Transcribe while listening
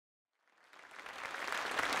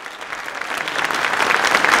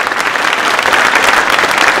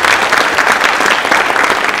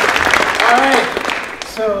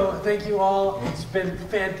thank you all. It's been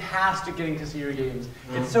fantastic getting to see your games.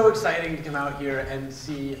 It's so exciting to come out here and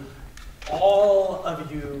see all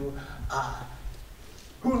of you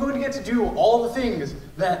who are going to get to do all the things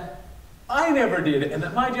that I never did and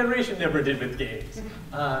that my generation never did with games.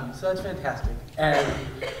 So that's fantastic. And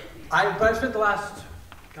I've spent the last,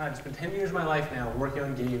 God, it's been 10 years of my life now working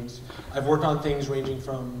on games. I've worked on things ranging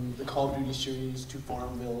from the Call of Duty series to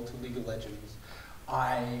Farmville to League of Legends.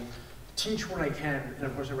 I teach when I can, and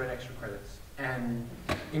of course I write extra credits. And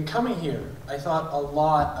in coming here, I thought a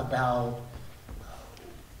lot about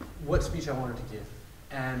what speech I wanted to give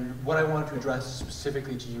and what I wanted to address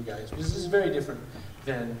specifically to you guys, because this is very different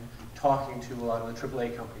than talking to a lot of the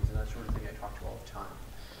AAA companies and that sort of thing I talk to all the time.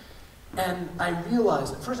 And I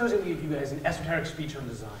realized, at first I was going to give you guys an esoteric speech on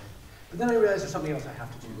design, but then I realized there's something else I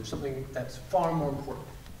have to do. There's something that's far more important.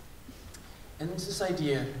 And it's this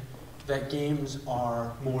idea that games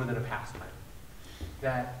are more than a pastime.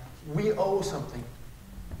 That we owe something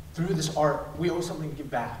through this art, we owe something to give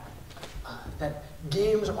back. That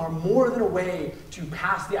games are more than a way to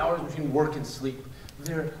pass the hours between work and sleep.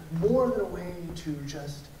 They're more than a way to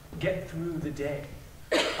just get through the day.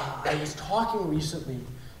 I was talking recently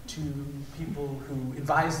to people who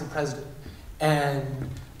advise the president, and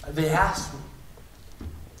they asked me,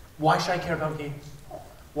 why should I care about games?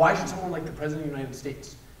 Why should someone like the President of the United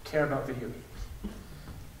States care about video games?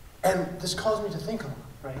 And this caused me to think a lot,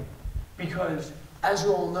 right? Because, as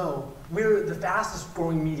you all know, we're the fastest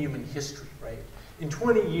growing medium in history, right? In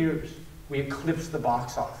 20 years, we eclipsed the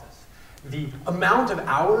box office. The amount of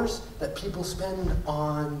hours that people spend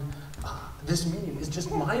on this medium is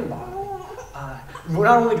just mind-boggling.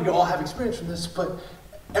 Not only do we all have experience from this, but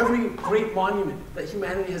every great monument that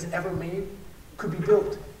humanity has ever made could be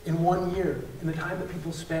built in 1 year in the time that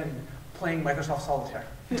people spend playing Microsoft Solitaire.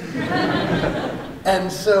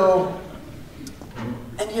 And so,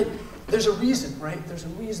 and yet there's a reason, right? There's a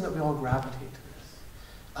reason that we all gravitate to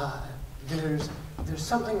this. There's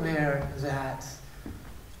something there that's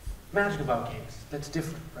magic about games that's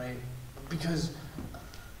different, right? Because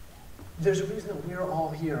there's a reason that we're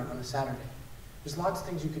all here on a Saturday. There's lots of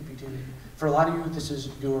things you could be doing. For a lot of you, this is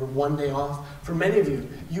your one day off. For many of you,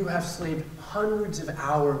 you have slaved hundreds of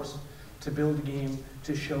hours to build a game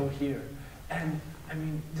to show here. And I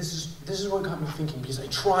mean, this is what got me thinking, because I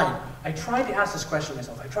tried to ask this question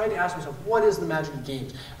myself. I tried to ask myself, what is the magic of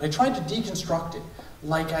games? And I tried to deconstruct it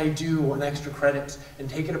like I do on extra credits and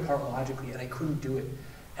take it apart logically, and I couldn't do it.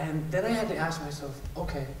 And then I had to ask myself,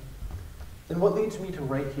 okay, then what leads me to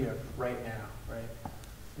right here, right now, right?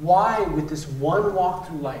 Why, with this one walk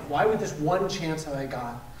through life, why with this one chance that I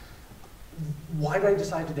got, why did I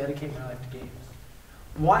decide to dedicate my life to games?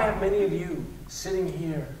 Why have many of you sitting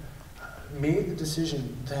here made the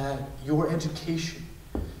decision that your education,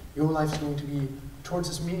 your life is going to be towards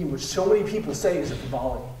this medium, which so many people say is a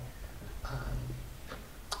frivolity?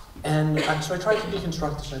 So I tried to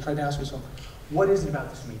deconstruct this, and I tried to ask myself, what is it about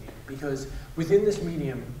this medium? Because within this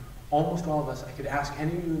medium, almost all of us, I could ask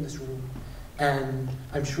any of you in this room, and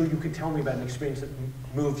I'm sure you could tell me about an experience that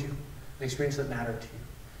moved you, an experience that mattered to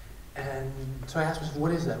you. And so I asked myself,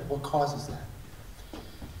 what is that? What causes that?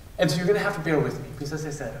 And so you're going to have to bear with me, because as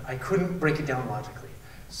I said, I couldn't break it down logically.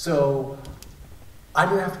 So I'm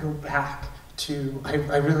going to have to go back to,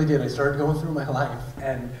 I really did. I started going through my life,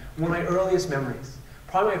 and one of my earliest memories,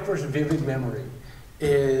 probably my first vivid memory,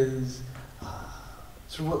 is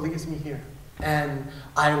sort of what leads me here. And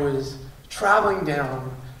I was traveling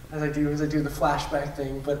down, as I do the flashback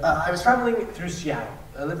thing, but I was traveling through Seattle.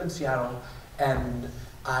 I live in Seattle, and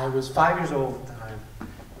I was 5 years old at the time.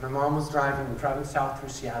 My mom was driving, we were driving south through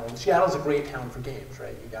Seattle. And Seattle's a great town for games,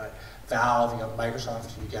 right? You got Valve, you got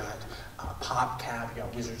Microsoft, you got PopCap, you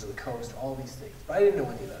got Wizards of the Coast, all these things. But I didn't know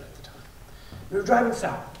any of that at the time. We were driving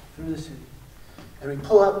south through the city, and we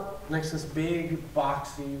pull up next to this big,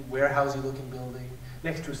 boxy, warehousey looking building,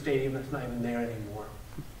 next to a stadium that's not even there anymore.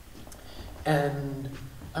 And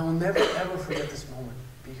I will never, ever forget this moment,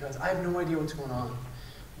 because I have no idea what's going on.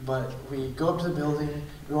 But we go up to the building,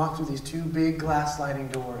 we walk through these two big glass sliding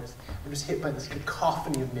doors, and we're just hit by this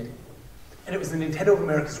cacophony of knitting. And it was the Nintendo of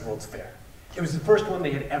America's World's Fair. It was the first one they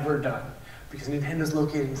had ever done, because Nintendo's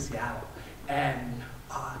located in Seattle. And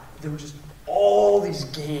there were just all these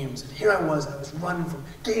games, and here I was running from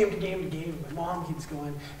game to game to game. My mom keeps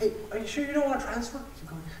going, hey, are you sure you don't want to transfer? I keep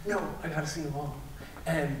going, no, I gotta see them all.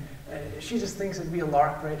 And she just thinks it'd be a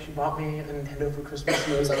lark, right? She bought me a Nintendo for Christmas,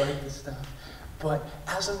 she knows I like this stuff. But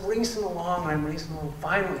as I'm racing along,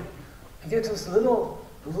 finally, I get to this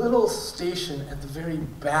little station at the very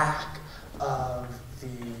back of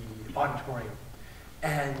the auditorium.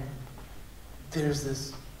 And there's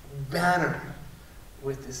this banner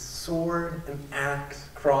with this sword and axe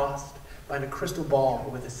crossed behind a crystal ball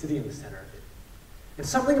with a city in the center of it. And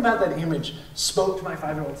something about that image spoke to my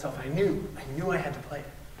 5-year-old self. I knew I had to play it.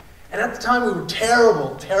 And at the time, we were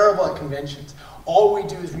terrible at conventions. All we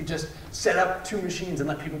do is we just set up 2 machines and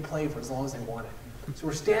let people play for as long as they wanted. So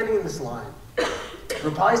we're standing in this line.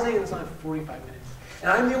 We're probably staying in this line for 45 minutes. And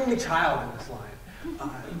I'm the only child in this line.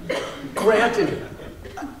 Granted,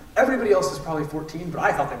 everybody else is probably 14, but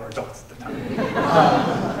I thought they were adults at the time.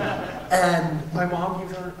 And my mom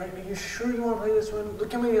keeps on, are you sure you want to play this one?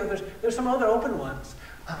 Look how many others, there's some other open ones.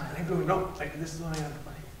 And I go, no, this is the one I gotta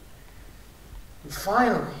play. And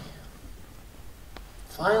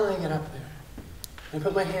finally I get up there. And I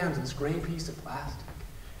put my hands on this gray piece of plastic.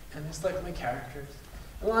 And it's like my characters.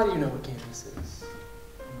 A lot of you know what game this is.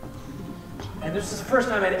 And this is the first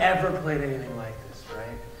time I'd ever played anything like this,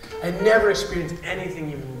 right? I'd never experienced anything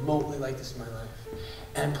even remotely like this in my life.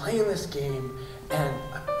 And I'm playing this game, and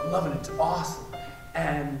I'm loving it. It's awesome.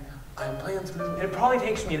 And I'm playing through, and it probably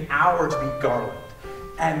takes me an hour to beat Garland.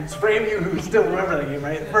 And for any of you who still remember that game,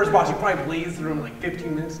 right? The first boss, you probably blazed through in like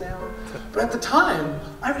 15 minutes now. But at the time,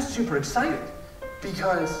 I was super excited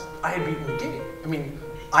because I had beaten the game. I mean,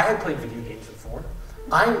 I had played video games before.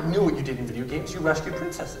 I knew what you did in video games. You rescued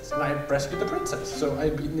princesses, and I had rescued the princess, so I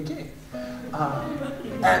had beaten the game.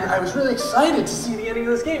 And I was really excited to see the ending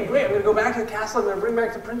of this game. Great, I'm gonna go back to the castle, I'm gonna bring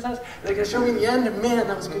back the princess, and they're gonna show me the end, and man,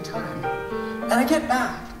 that was a good time. And I get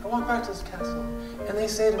back, I walk back to this castle, and they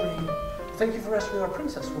say to me, thank you for rescuing our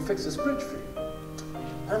princess, we'll fix this bridge for you.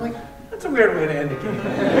 And I'm like, that's a weird way to end a game.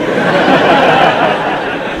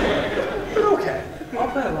 But okay, I'll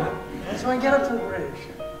play along. And so I get up to the bridge,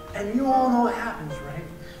 and you all know what happens, right?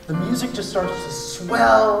 The music just starts to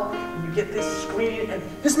swell, and you get this screen, and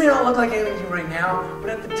this may not look like anything to you right now, but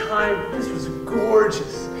at the time, this was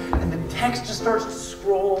gorgeous. And the text just starts to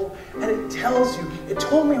scroll, and it tells you, it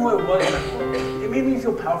told me who I was in that world. It made me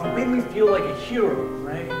feel powerful, it made me feel like a hero,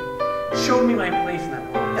 right? It showed me my place in that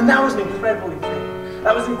world. And that was an incredibly thing.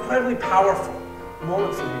 That was an incredibly powerful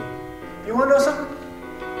moment for me. You wanna know something?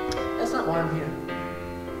 That's not why I'm here.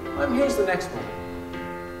 Why I'm here is the next moment.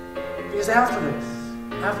 Because after this,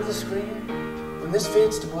 after the screen, when this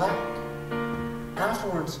fades to black,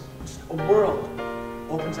 afterwards, a world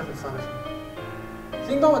opens up in front of you.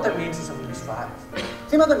 Think about what that means to someone who's 5.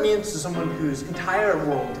 Think about what that means to someone whose entire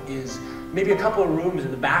world is maybe a couple of rooms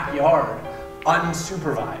in the backyard,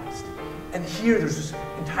 unsupervised. And here, there's this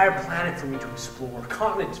entire planet for me to explore,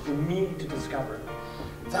 continents for me to discover.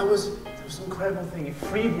 That was an incredible thing. It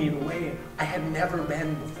freed me in a way I had never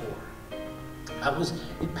been before. That was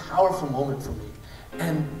a powerful moment for me.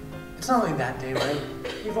 And it's not only that day, right?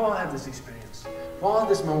 You've all had this experience. You've all had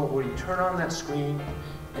this moment where you turn on that screen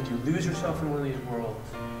and you lose yourself in one of these worlds.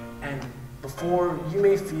 And before, you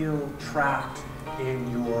may feel trapped in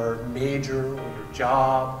your major or your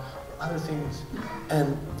job or other things.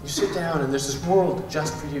 And you sit down and there's this world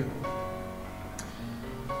just for you.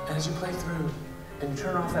 And as you play through and you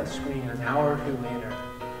turn off that screen an hour or 2 later,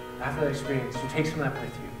 after that experience, you take some of that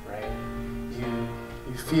with you, right?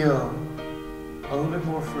 You feel a little bit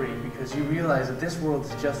more free because you realize that this world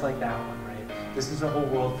is just like that one, right? This is a whole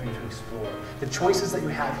world for you to explore. The choices that you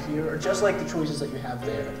have here are just like the choices that you have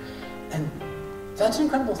there. And that's an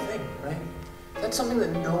incredible thing, right? That's something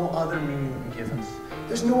that no other medium can give us.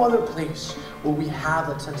 There's no other place where we have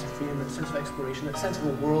that sense of freedom, that sense of exploration, that sense of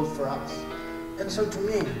a world for us. And so to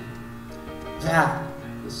me, that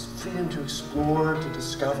is freedom to explore, to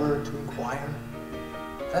discover, to inquire.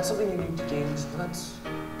 That's something unique to games, and that's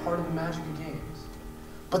part of the magic of games.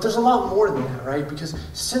 But there's a lot more than that, right? Because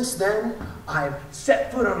since then, I've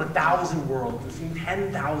set foot on 1,000 worlds, I've seen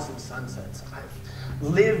 10,000 sunsets, I've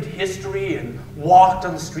lived history and walked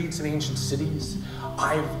on the streets of ancient cities.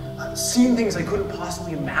 I've seen things I couldn't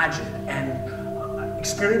possibly imagine and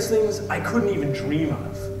experienced things I couldn't even dream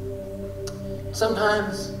of.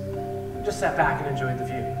 Sometimes, I just sat back and enjoyed the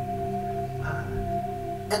view.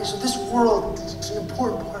 And so this world is an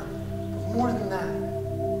important part, but more than that,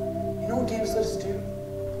 you know what games let us do?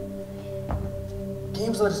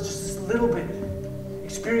 Games let us just this little bit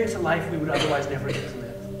experience a life we would otherwise never get to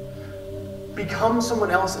live. Become someone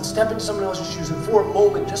else and step into someone else's shoes and for a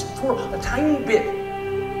moment, just for a tiny bit,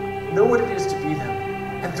 know what it is to be them.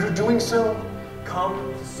 And through doing so,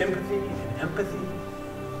 come sympathy and empathy,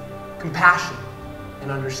 compassion and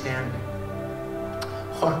understanding.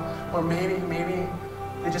 Or maybe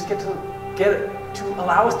they just get to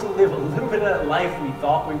allow us to live a little bit of that life we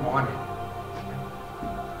thought we wanted.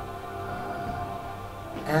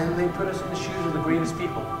 And they put us in the shoes of the greatest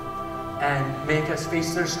people and make us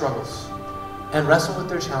face their struggles and wrestle with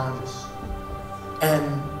their challenges.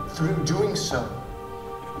 And through doing so,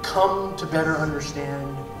 come to better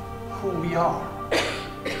understand who we are.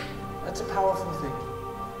 That's a powerful thing.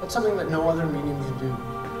 That's something that no other medium can do.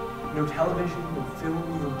 No television, no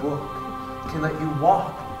film, no book can let you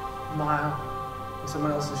walk a mile in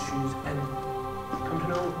someone else's shoes and come to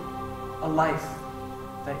know a life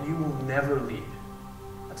that you will never lead.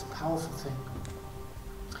 That's a powerful thing.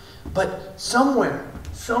 But somewhere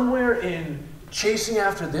in chasing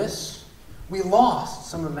after this, we lost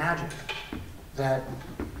some of the magic that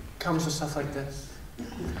comes with stuff like this.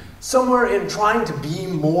 Somewhere in trying to be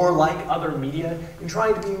more like other media, in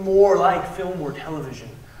trying to be more like film or television,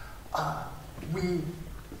 we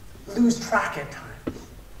lose track at times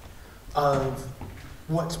of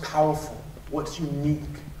what's powerful, what's unique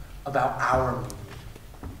about our medium.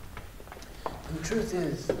 And the truth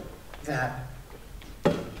is that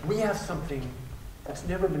we have something that's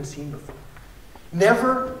never been seen before.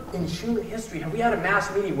 Never in human history have we had a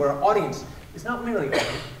mass media where our audience is not merely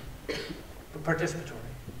audience, but participatory.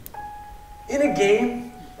 In a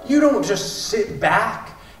game, you don't just sit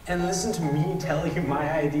back and listen to me tell you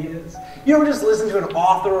my ideas. You don't just listen to an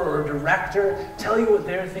author or a director tell you what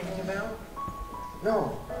they're thinking about.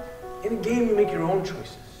 No. In a game, you make your own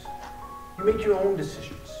choices. You make your own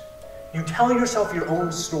decisions. You tell yourself your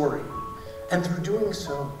own story. And through doing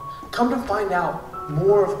so, come to find out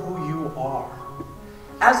more of who you are.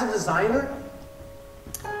 As a designer,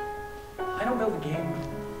 I don't build a game.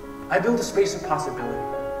 I build a space of possibility.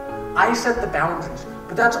 I set the boundaries,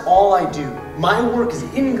 but that's all I do. My work is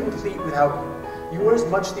incomplete without you. You are as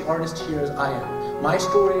much the artist here as I am. My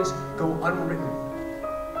stories go unwritten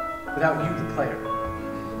without you, the player.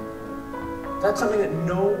 That's something that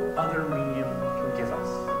no other medium can give us.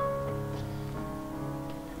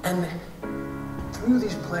 And through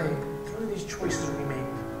these choices we make,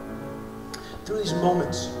 through these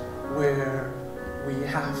moments where we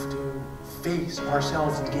have to face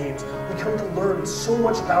ourselves in games, we come to learn so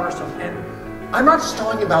much about ourselves. And I'm not just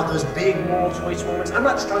talking about those big moral choice moments. I'm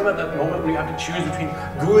not just talking about that moment where you have to choose between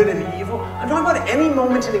good and evil. I'm talking about any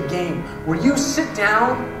moment in a game where you sit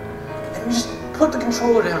down and you just put the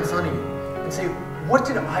controller down in front of you and say, what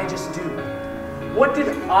did I just do? What did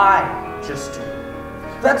I just do?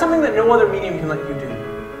 That's something that no other medium can let you do.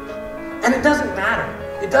 And it doesn't matter.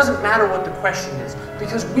 It doesn't matter what the question is,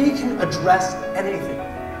 because we can address anything.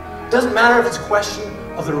 It doesn't matter if it's a question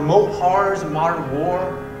of the remote horrors of modern war,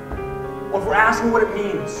 or if we're asking what it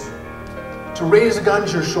means to raise a gun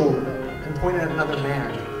to your shoulder and point it at another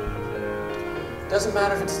man. It doesn't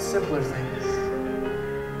matter if it's the simpler things.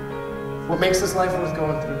 What makes this life worth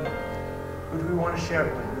going through? Who do we want to share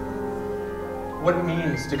it with? What it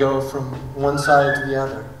means to go from one side to the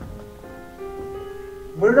other.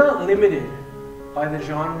 We're not limited by the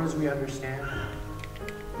genres we understand.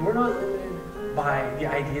 We're not limited by the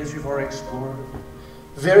ideas we've already explored.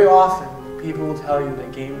 Very often, people will tell you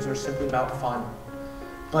that games are simply about fun.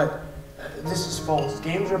 But this is false.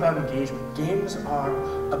 Games are about engagement. Games are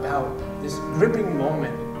about this gripping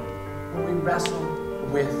moment where we wrestle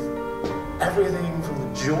with everything from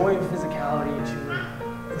the joy of physicality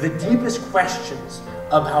to the deepest questions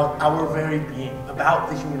about our very being, about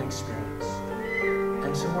the human experience.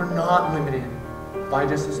 And so we're not limited by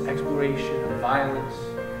just this exploration of violence.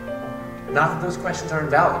 Not that those questions are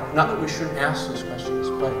invalid, not that we shouldn't ask those questions,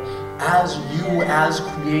 but as you, as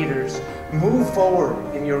creators, move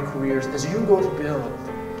forward in your careers, as you go to build,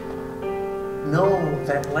 know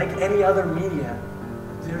that like any other media,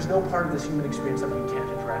 there's no part of this human experience that we can't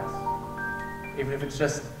address. Even if it's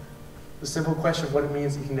just the simple question of what it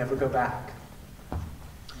means that you can never go back.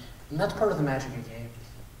 And that's part of the magic of games.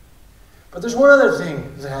 But there's one other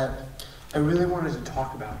thing that I really wanted to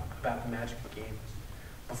talk about the magic of games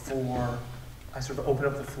before I sort of open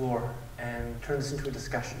up the floor and turn this into a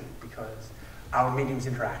discussion, because our medium's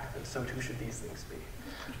interactive, and so too should these things be.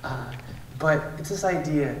 But it's this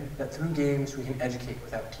idea that through games we can educate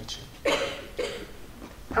without teaching.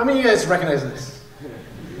 How many of you guys recognize this?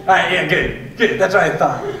 All right, yeah, good. That's what I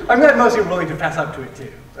thought. I'm glad most of you are willing to fess up to it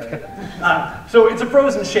too. Right? So it's a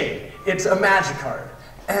frozen shade. It's a magic card.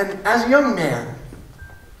 And as a young man,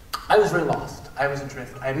 I was very lost. I was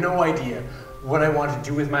adrift. I had no idea what I wanted to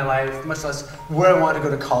do with my life, much less where I wanted to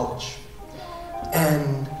go to college.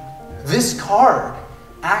 And this card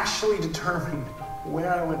actually determined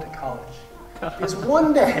where I went to college. Because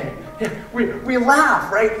one day, we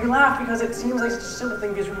laugh, right? We laugh because it seems like such a simple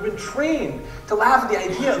thing, because we've been trained to laugh at the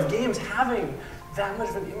idea of games having that much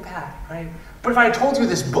of an impact, right? But if I told you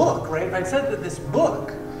this book, right? If I said that this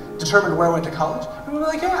book determined where I went to college, we would be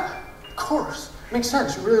like, yeah, of course. Makes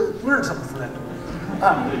sense. You really learned something from that.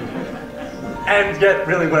 And yet,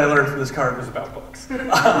 really, what I learned from this card was about books.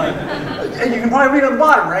 And you can probably read on the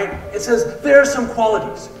bottom, right? It says, there are some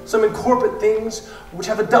qualities, some incorporate things which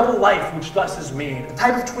have a double life, which thus is made, a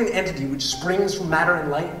type of twin entity which springs from matter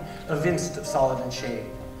and light, evinced of solid and shade.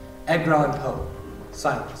 Edgar Allan Poe,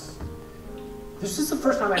 Silence. This is the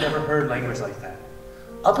first time I'd ever heard language like that.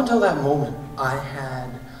 Up until that moment, I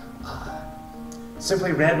had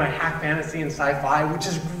simply read my hack fantasy and sci-fi, which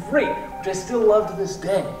is great, which I still love to this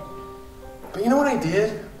day. But you know what I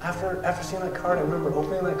did after seeing that card? I remember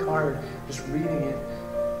opening that card, just reading it,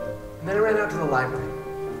 and then I ran out to the library,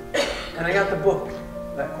 and I got the book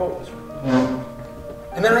that quote was from.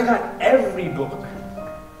 And then I got every book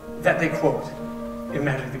that they quote in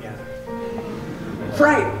Magic the Gathering.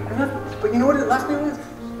 Right, but you know what it left me with?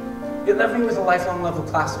 It left me with a lifelong love of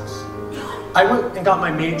classics. I went and got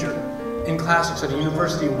my major in classics at a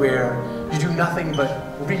university where you do nothing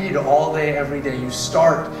but read all day, every day. You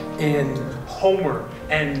start in Homer,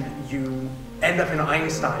 and you end up in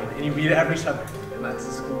Einstein, and you read every subject, and that's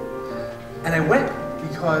the school. And I went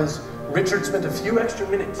because Richard spent a few extra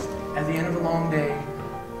minutes at the end of a long day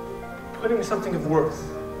putting something of worth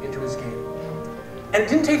into his game. And it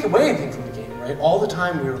didn't take away anything from the game, right? All the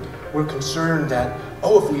time we're concerned that,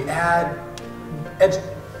 oh, if we add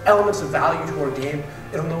elements of value to our game,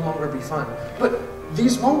 it'll no longer be fun. But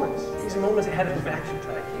these moments added of action to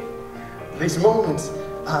that game. These moments,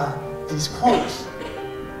 these quotes,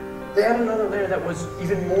 they added another layer that was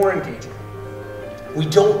even more engaging. We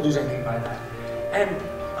don't lose anything by that. And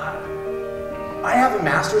I have a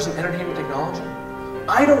master's in entertainment technology.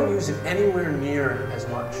 I don't use it anywhere near as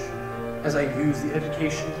much as I use the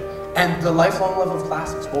education and the lifelong love of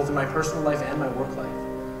classics, both in my personal life and my work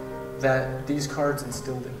life, that these cards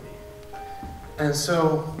instilled in me. And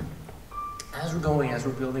so, as we're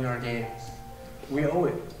building our games, we owe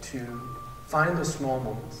it to find those small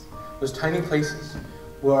moments, those tiny places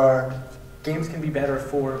where games can be better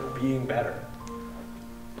for being better.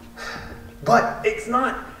 But it's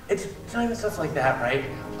not even stuff like that, right?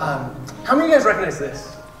 How many of you guys recognize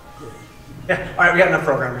this? Yeah, all right, we got enough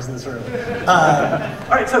programmers in this room. All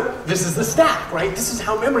right, so this is the stack, right? This is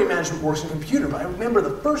how memory management works in a computer. But I remember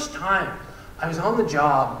the first time I was on the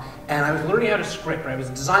job and I was learning how to script, right? I was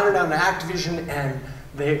a designer down at Activision, and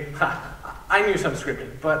I knew some scripting,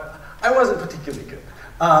 but I wasn't particularly good.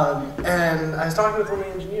 And I was talking with one of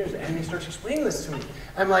the engineers, and he starts explaining this to me.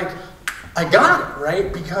 I'm like, I got it,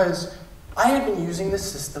 right? Because I had been using this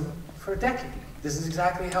system for a decade. This is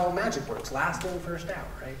exactly how magic works, last in, first out,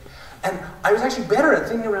 right? And I was actually better at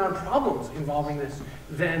thinking around problems involving this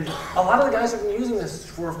than a lot of the guys have been using this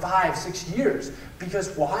for 5, 6 years.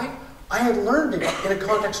 Because why? I had learned it in a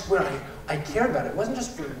context where I cared about it. It wasn't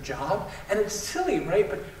just for a job, and it's silly, right?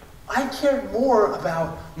 But I cared more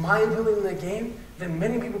about my ability in the game than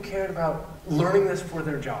many people cared about learning this for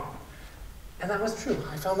their job. And that was true.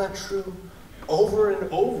 I found that true over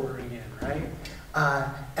and over again, right?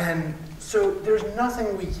 And so there's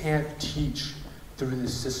nothing we can't teach through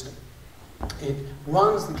this system. It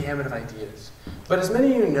runs the gamut of ideas. But as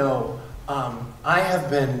many of you know, I have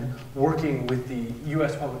been working with the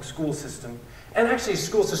US public school system, and actually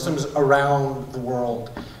school systems around the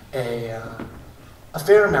world, a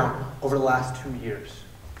fair amount over the last 2 years.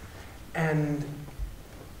 And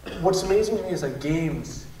what's amazing to me is that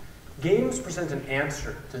games present an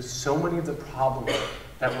answer to so many of the problems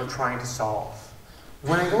that we're trying to solve.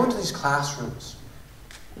 When I go into these classrooms,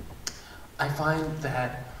 I find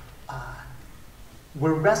that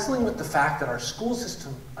we're wrestling with the fact that our school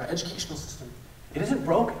system, our educational system, it isn't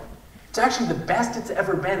broken. It's actually the best it's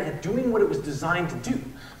ever been at doing what it was designed to do.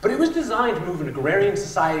 But it was designed to move an agrarian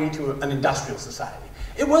society to an industrial society.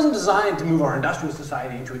 It wasn't designed to move our industrial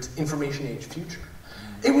society into its information age future.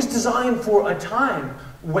 It was designed for a time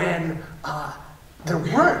when there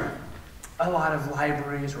weren't a lot of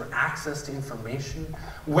libraries or access to information,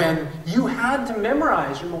 when you had to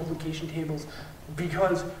memorize your multiplication tables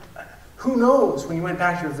because who knows when you went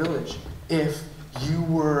back to your village if you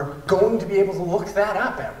were going to be able to look that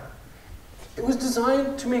up ever. It was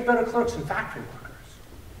designed to make better clerks and factory workers.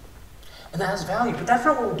 And that has value, but that's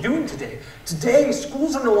not what we're doing today. Today,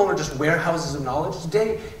 schools are no longer just warehouses of knowledge.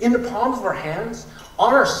 Today, in the palms of our hands,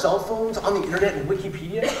 on our cell phones, on the internet and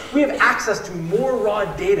Wikipedia, we have access to more raw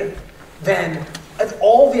data than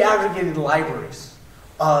all the aggregated libraries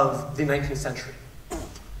of the 19th century.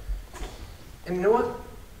 And you know what?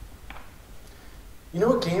 You know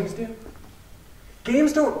what games do?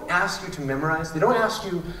 Games don't ask you to memorize. They don't ask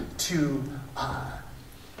you to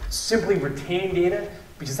simply retain data,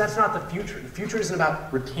 because that's not the future. The future isn't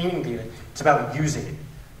about retaining data. It's about using it.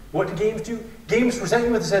 What do games do? Games present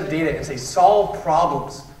you with a set of data and say, solve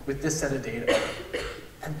problems with this set of data.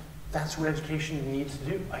 And that's what education needs to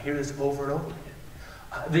do. I hear this over and over again.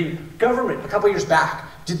 The government, a couple years back,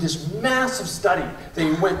 did this massive study.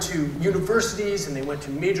 They went to universities and they went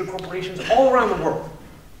to major corporations all around the world.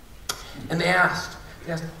 And they asked,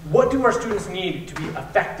 what do our students need to be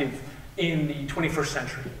effective in the 21st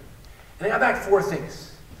century? And they got back 4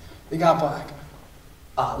 things. They got back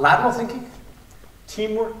lateral thinking,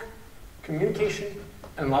 teamwork, communication,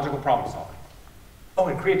 and logical problem solving. Oh,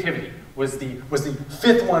 and creativity was the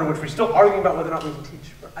 5th one, which we're still arguing about whether or not we can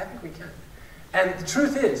teach, but I think we can. And the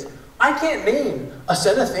truth is, I can't name a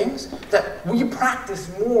set of things that we practice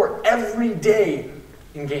more every day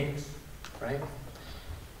in games, right?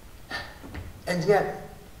 And yet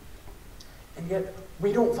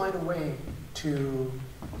we don't find a way to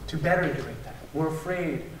better integrate that. We're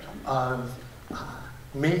afraid of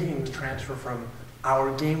making the transfer from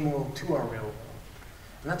our game world to our real world.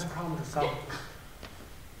 And that's a problem to solve.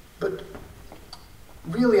 But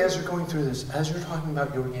really, as you're going through this, as you're talking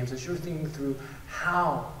about your games, as you're thinking through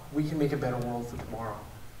how we can make a better world for tomorrow,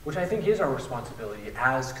 which I think is our responsibility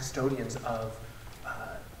as custodians of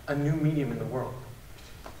a new medium in the world,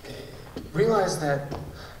 realize that,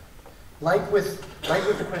 like with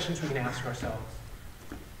the questions we can ask ourselves,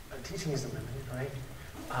 teaching isn't limited, right?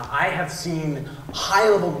 I have seen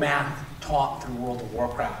high-level math taught through World of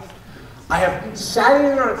Warcraft. I have sat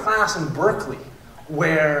in a class in Berkeley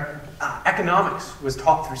where economics was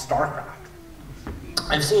taught through StarCraft.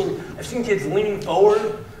 I've seen kids leaning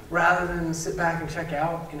forward rather than sit back and check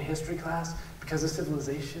out in a history class because of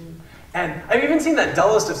civilization. And I've even seen that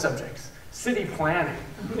dullest of subjects, city planning,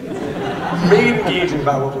 made engaging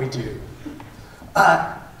about what we do.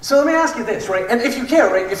 So let me ask you this, right? And if you care,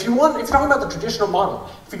 right? If you're talking about the traditional model,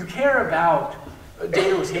 if you care about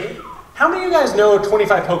data routine, how many of you guys know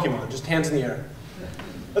 25 Pokemon? Just hands in the air.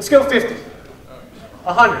 Let's go 50.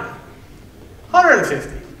 100.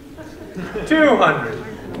 150.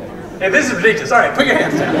 200. Hey, this is ridiculous. All right, put your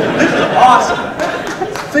hands down. This is awesome.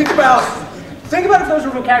 Think about if those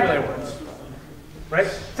were vocabulary words, right?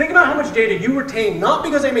 Think about how much data you retain, not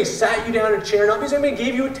because they may sat you down in a chair, not because they may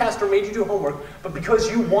gave you a test or made you do homework, but because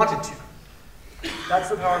you wanted to. That's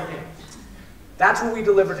the power of games. That's what we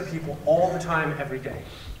deliver to people all the time, every day.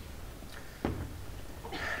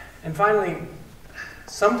 And finally,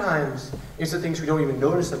 sometimes it's the things we don't even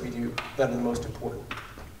notice that we do that are the most important.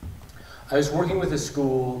 I was working with a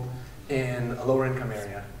school in a lower income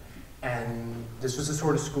area, and this was the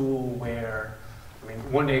sort of school where, I mean,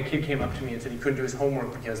 one day a kid came up to me and said he couldn't do his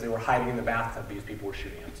homework because they were hiding in the bathtub because people were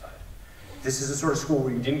shooting outside. This is the sort of school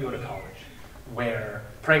where you didn't go to college, where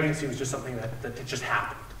pregnancy was just something that just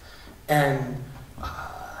happened. And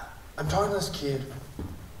I'm talking to this kid,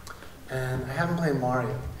 and I have him playing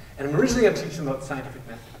Mario. And I'm originally going to teach him about the scientific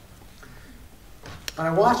method. But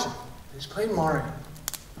I watch him, and he's playing Mario.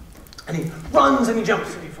 And he runs and he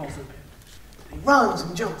jumps and he falls in the pit. And he runs and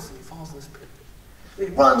he jumps and he falls in this pit. And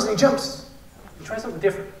he runs and he jumps. He tries something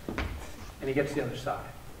different. And he gets to the other side.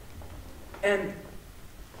 And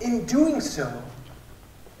in doing so,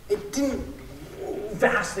 it didn't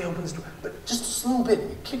vastly open this door, but just a little bit.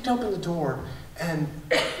 It kicked open the door, and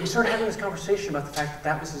we started having this conversation about the fact that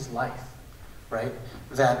that was his life, right?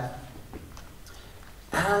 That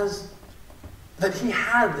he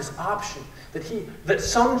had this option, that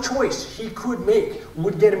some choice he could make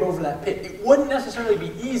would get him over that pit. It wouldn't necessarily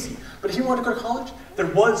be easy, but if he wanted to go to college, there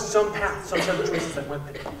was some path, some set of choices that went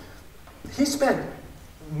there. He spent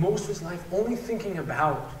most of his life only thinking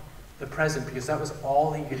about the present because that was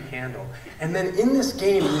all he could handle. And then in this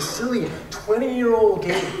game, in this silly 20-year-old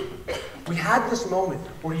game, we had this moment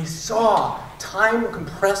where he saw time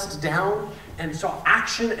compressed down and saw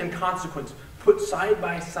action and consequence put side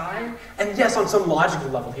by side. And yes, on some logical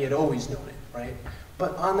level, he had always known it, right?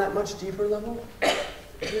 But on that much deeper level,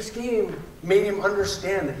 this game made him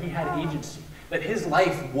understand that he had agency, that his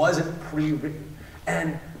life wasn't pre-written.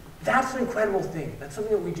 And that's an incredible thing. That's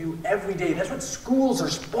something that we do every day. That's what schools are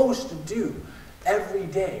supposed to do every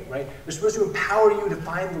day, right? They're supposed to empower you to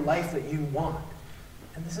find the life that you want.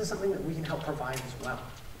 And this is something that we can help provide as well.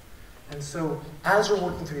 And so, as you're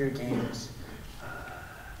working through your games,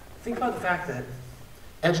 think about the fact that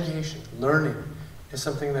education, learning, is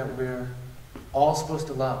something that we're all supposed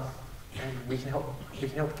to love. And we can help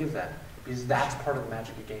give that, because that's part of the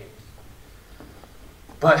magic of games.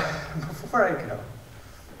 But before I go,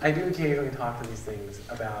 I do occasionally talk to these things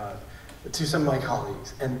to some of my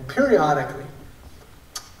colleagues, and periodically,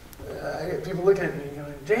 people look at me and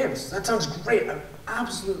go, James, that sounds great. I would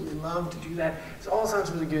absolutely love to do that. It all sounds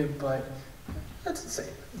really good, but that's insane.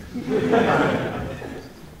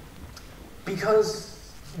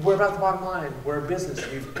 Because we're about the bottom line. We're a business.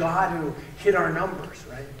 We've got to hit our numbers,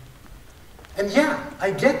 right? And yeah,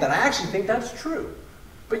 I get that. I actually think that's true.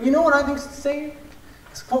 But you know what I think is the same?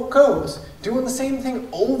 As the quote goes, doing the same thing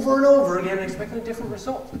over and over again and expecting a different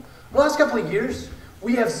result. The last couple of years,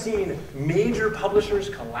 we have seen major publishers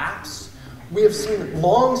collapse. We have seen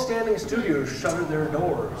long-standing studios shutter their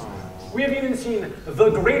doors. We have even seen the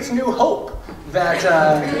great new hope that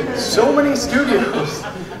so many studios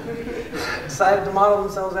decided to model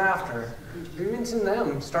themselves after. We've even seen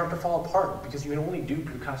them start to fall apart because you can only dupe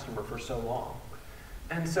your customer for so long.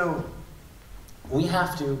 And so we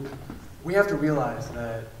have to realize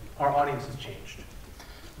that our audience has changed.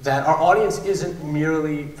 That our audience isn't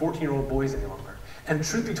merely 14-year-old boys any longer. And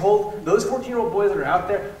truth be told, those 14-year-old boys that are out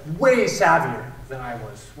there, way savvier than I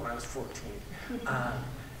was when I was 14.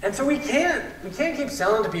 And so we can't keep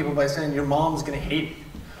selling to people by saying your mom's gonna hate you.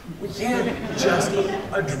 We can't just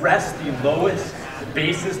address the lowest,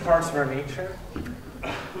 basest parts of our nature.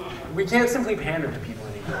 We can't simply pander to people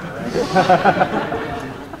anymore, right?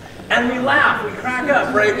 And we laugh, we crack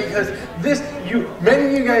up, right? Because many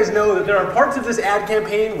of you guys know that there are parts of this ad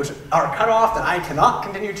campaign which are cut off that I cannot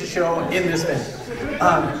continue to show in this venue.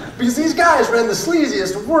 Because these guys ran the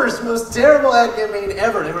sleaziest, worst, most terrible ad campaign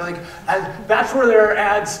ever. They were like, and that's where their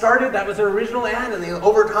ad started, that was their original ad, and they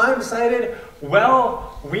over time decided,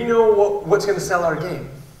 well, we know what's gonna sell our game.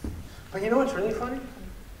 But you know what's really funny?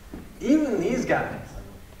 Even these guys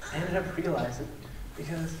ended up realizing,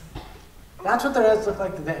 because that's what their ads look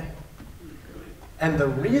like today. And the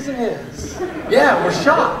reason is, yeah, we're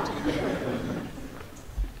shocked.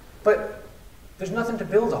 But there's nothing to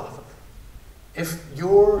build off of. If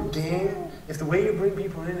your game, if the way you bring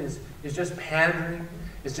people in is just pandering,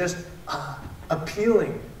 is just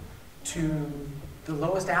appealing to the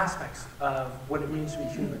lowest aspects of what it means to be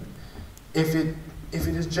human, if it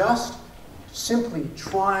is just simply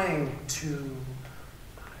trying to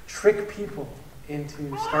trick people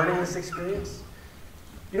into starting this experience,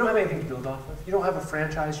 you don't have anything to build off of. You don't have a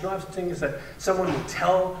franchise. You don't have things that someone will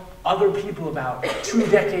tell other people about 2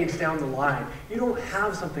 decades down the line. You don't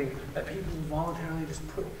have something that people voluntarily just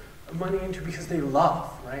put money into because they love,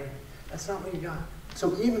 right? That's not what you got.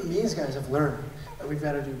 So even these guys have learned that we've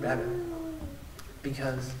got to do better.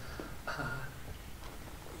 Because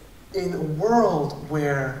in a world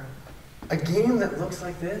where a game that looks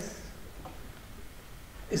like this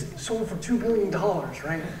is sold for $2 billion,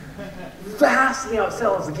 right? Vastly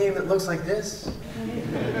outsells a game that looks like this.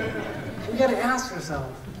 We gotta ask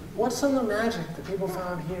ourselves, what's some of the magic that people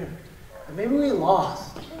found here? And maybe we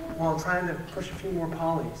lost while trying to push a few more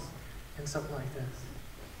polys in something like this.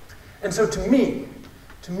 And so to me,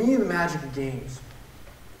 the magic of games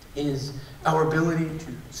is our ability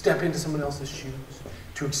to step into someone else's shoes,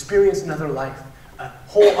 to experience another life, a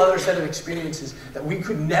whole other set of experiences that we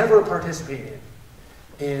could never participate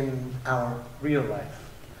in our real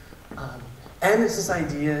life. And it's this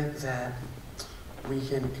idea that we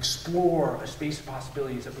can explore a space of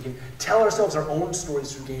possibilities, that we can tell ourselves our own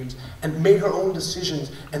stories through games and make our own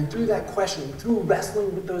decisions, and through that question, through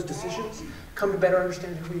wrestling with those decisions, come to better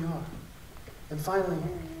understand who we are. And finally,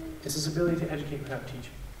 it's this ability to educate without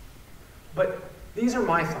teaching. But these are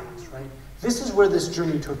my thoughts, right? This is where this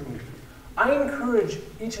journey took me. I encourage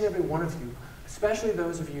each and every one of you, especially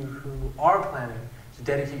those of you who are planning to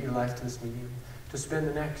dedicate your life to this medium, to spend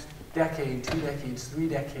the next decade, 2 decades, 3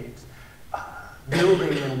 decades,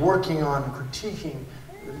 building and working on, critiquing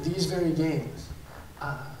these very games.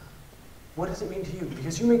 What does it mean to you?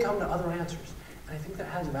 Because you may come to other answers, and I think that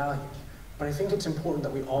has value. But I think it's important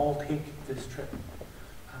that we all take this trip.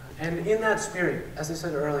 And in that spirit, as I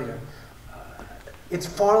said earlier, it's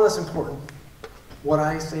far less important what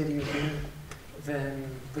I say to you here than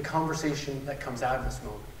the conversation that comes out of this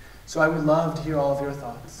moment. So I would love to hear all of your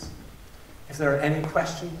thoughts. If there are any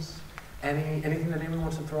questions, anything that anyone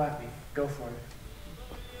wants to throw at me, go for it.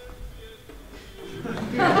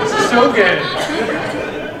 This is so good.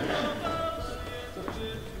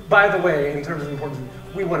 By the way, in terms of importance,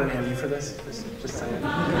 we won an Emmy for this. Just saying. No,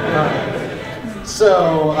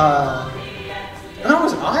 it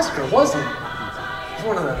was an Oscar, wasn't it? It was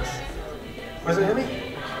one of those. Was it Emmy?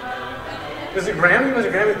 Was it Grammy? Was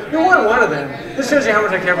it Grammy? You won one of them. This shows you how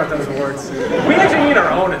much I care about those awards. We actually need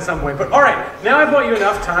our own at some point. But all right, now I've bought you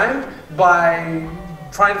enough time by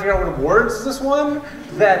trying to figure out what awards this won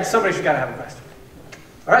that somebody should gotta have a question.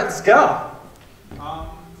 All right, let's go.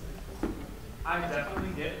 I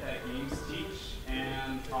definitely get that games teach,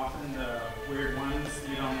 and often the weird ones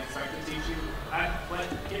you don't expect to teach you. What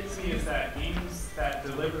gets me is that games that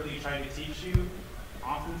deliberately try to teach you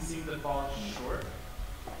often seem to fall short.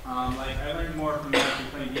 Like I learned more from actually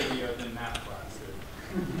playing video than math class.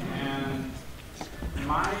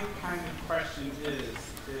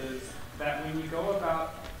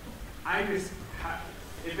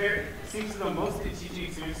 though most of the teaching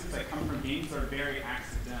experiences that come from games are very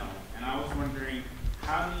accidental. And I was wondering,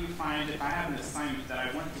 how do you find, if I have an assignment that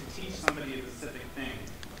I want to teach somebody a specific thing,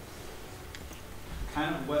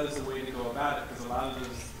 kind of what is the way to go about it? Because a lot of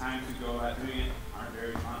those times we go about doing it aren't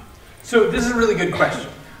very fun. So this is a really good question.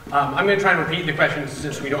 I'm going to try and repeat the question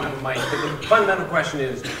since we don't have a mic, but the fundamental question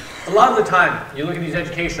is, a lot of the time, you look at these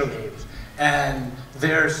educational games, and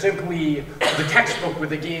they're simply the textbook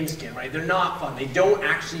with a game skin, right? They're not fun. They don't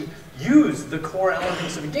actually use the core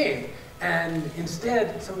elements of a game, and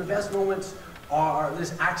instead, some of the best moments are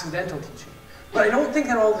this accidental teaching. But I don't think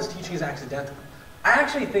that all this teaching is accidental. I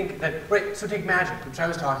actually think that, right, so take magic, which I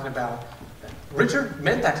was talking about. Richard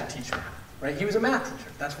meant that to teach math, right? He was a math teacher.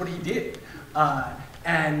 That's what he did.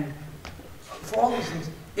 And for all these things,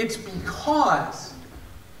 it's because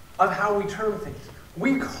of how we term things.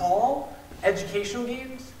 We call educational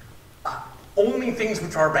games only things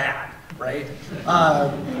which are bad, right?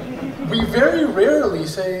 We very rarely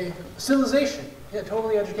say Civilization, yeah,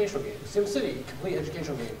 totally educational game. SimCity, complete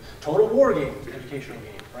educational game. Total War game, educational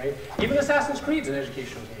game, right? Even Assassin's Creed's an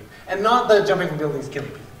educational game. And not the jumping from buildings, killing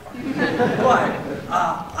people. But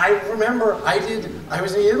I remember I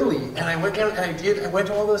was in Italy, and I went down and I went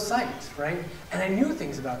to all those sites, right? And I knew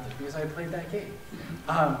things about this because I played that game.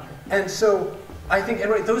 And so I think, and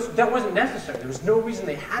right, that wasn't necessary. There was no reason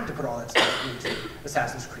they had to put all that stuff into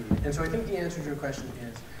Assassin's Creed. And so I think the answer to your question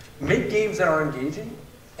is, make games that are engaging,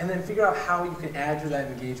 and then figure out how you can add to that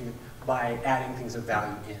engagement by adding things of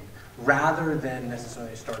value in, rather than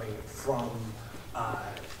necessarily starting from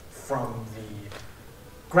the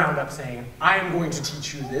ground up saying, I'm going to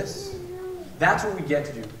teach you this. That's what we get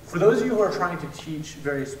to do. For those of you who are trying to teach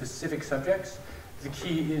very specific subjects, the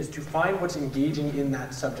key is to find what's engaging in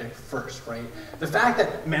that subject first, right? The fact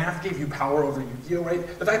that math gave you power over Yu-Gi-Oh, right?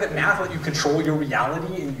 The fact that math let you control your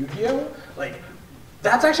reality in Yu-Gi-Oh, like,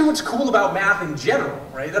 that's actually what's cool about math in general,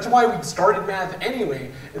 right? That's why we started math anyway,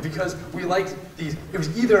 because we liked these. It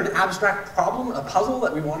was either an abstract problem, a puzzle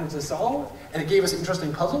that we wanted to solve, and it gave us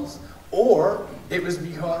interesting puzzles, or it was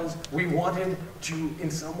because we wanted to, in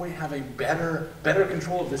some way, have a better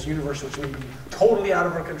control of this universe, which may be totally out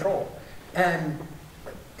of our control. And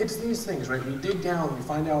it's these things, right? We dig down, we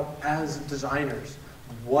find out as designers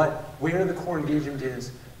where the core engagement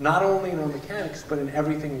is, not only in our mechanics, but in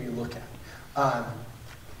everything we look at.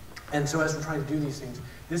 And so as we're trying to do these things,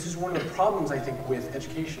 this is one of the problems, I think, with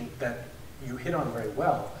education that you hit on very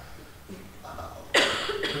well.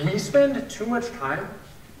 We spend too much time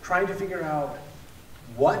trying to figure out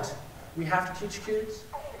what we have to teach kids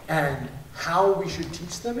and how we should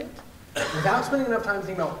teach them it, without spending enough time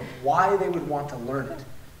thinking about why they would want to learn it.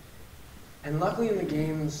 And luckily in the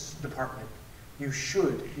games department, you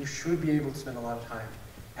should be able to spend a lot of time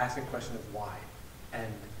asking the question of why and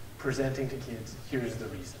presenting to kids, here's the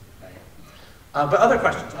reason, right? But other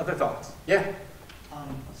questions, other thoughts? Yeah?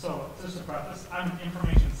 So just to preface, I'm an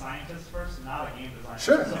information scientist first, not a game designer.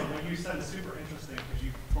 Sure. So what you said is super interesting because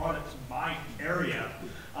you brought it to my area.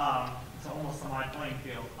 It's almost on my playing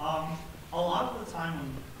field. A lot of the time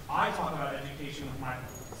when I talk about education with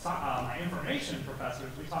my information professors,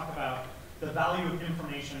 we talk about the value of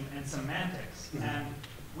information and semantics. Mm-hmm. And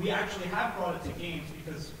we actually have brought it to games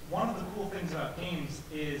because one of the cool things about games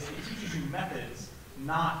is it teaches you methods,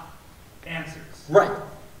 not answers. Right.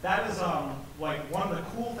 That is like one of the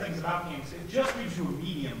cool things about games. It just gives you a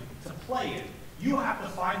medium to play it. You have to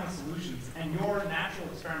find the solutions, and your natural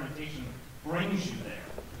experimentation brings you there.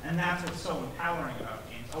 And that's what's so empowering about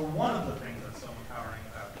games, or one of the things that's so empowering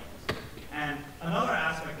about games. And another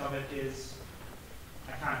aspect of it is,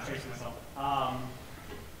 I kind of trace myself.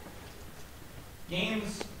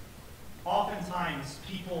 Games, oftentimes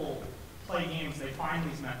people play games, they find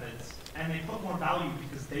these methods, and they put more value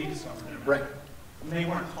because they discovered their method. Right. And they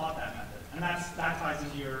weren't taught that method. And that ties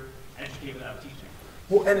into your educate without teaching.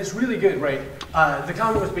 Well, and it's really good, right? The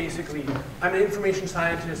comment was basically, I'm an information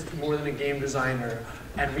scientist more than a game designer,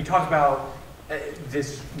 and we talk about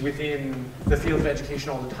this within the field of education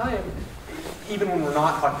all the time, even when we're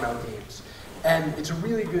not talking about games. And it's a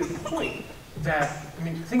really good point that, I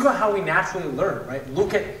mean, think about how we naturally learn, right?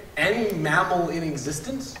 Look at any mammal in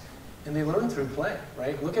existence, and they learn through play,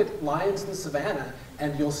 right? Look at lions in the savannah,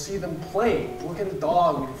 and you'll see them play. Look at a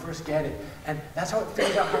dog when you first get it. And that's how it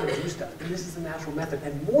figures out how to do stuff. And this is the natural method.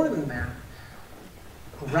 And more than that,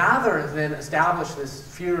 rather than establish this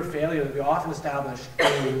fear of failure that we often establish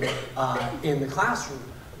in the classroom,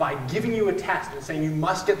 by giving you a test and saying you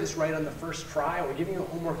must get this right on the first try, or giving you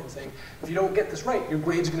homework and saying, if you don't get this right, your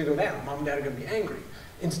grade's going to go down. Mom and dad are going to be angry.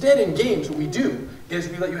 Instead, in games, what we do is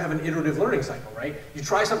we let you have an iterative learning cycle, right? You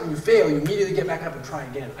try something, you fail, you immediately get back up and try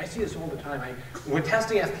again. I see this all the time. When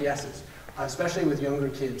testing FPSs, especially with younger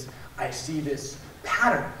kids, I see this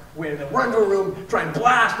pattern where they'll run into a room, try and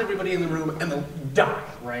blast everybody in the room, and they'll die,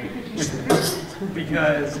 right? Just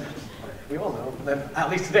because we all know that, at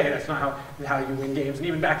least today, that's not how you win games. And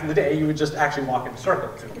even back in the day, you would just actually walk in a circle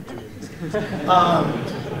to do these games.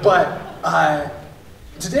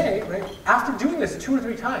 Today, right, after doing this 2 or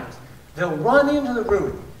 3 times, they'll run into the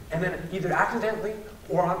room, and then either accidentally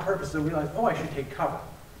or on purpose, they'll realize, oh, I should take cover.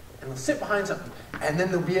 And they'll sit behind something, and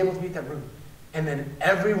then they'll be able to beat that room. And then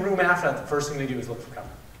every room after that, the first thing they do is look for cover,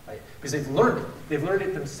 right? Because they've learned it. They've learned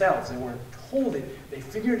it themselves. They weren't told it. They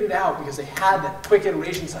figured it out because they had that quick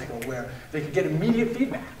iteration cycle where they could get immediate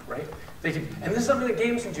feedback, right? They could, and this is something that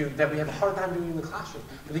games can do that we have a hard time doing in the classroom.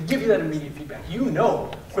 But they give you that immediate feedback. You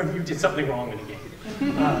know when you did something wrong in a game.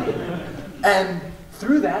 And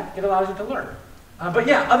through that, it allows you to learn. But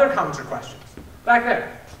yeah, other comments or questions? Back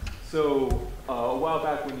there. So, a while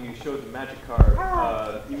back when you showed the magic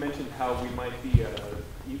card, you mentioned how we might be,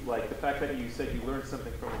 like the fact that you said you learned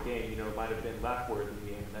something from a game, might have been laugh-worthy in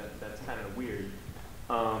the game, that's kind of weird.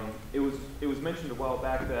 It was mentioned a while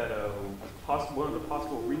back that one of the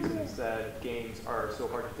possible reasons that games are so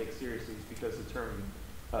hard to take seriously is because the term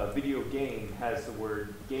video game has the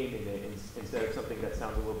word game in it instead of something that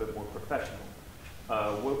sounds a little bit more professional.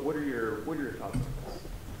 What are your thoughts on this?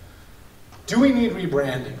 Do we need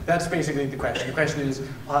rebranding? That's basically the question. The question is,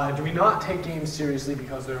 do we not take games seriously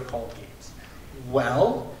because they're called games?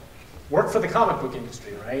 Well, work for the comic book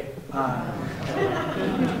industry, right?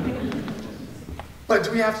 But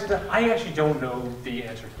do we have to? I actually don't know the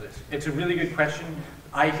answer to this. It's a really good question.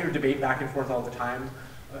 I hear debate back and forth all the time.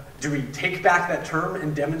 Do we take back that term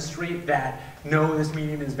and demonstrate that, no, this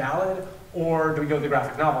medium is valid? Or do we go the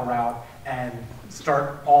graphic novel route and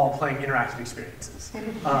start all playing interactive experiences?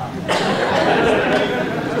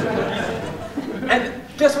 And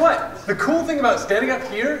guess what? The cool thing about standing up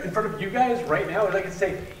here in front of you guys right now is I can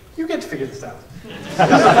say, you get to figure this out.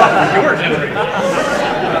 Your generation.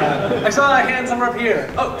 I saw a hand somewhere up here.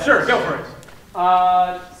 Oh, sure, go for it.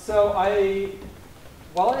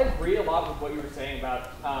 While I agree a lot with what you were saying about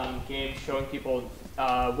games showing people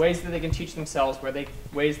ways that they can teach themselves,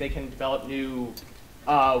 ways they can develop new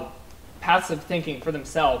paths of thinking for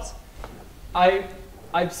themselves,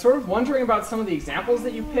 I'm sort of wondering about some of the examples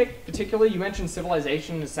that you picked. Particularly, you mentioned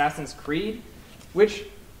Civilization and Assassin's Creed, which,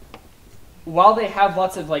 while they have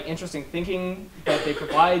lots of interesting thinking that they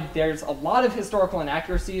provide, there's a lot of historical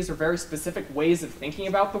inaccuracies or very specific ways of thinking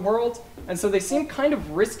about the world, and so they seem kind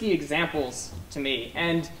of risky examples to me.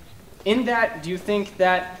 And in that, do you think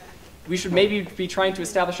that we should maybe be trying to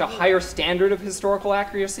establish a higher standard of historical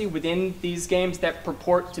accuracy within these games that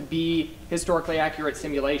purport to be historically accurate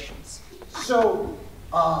simulations? So,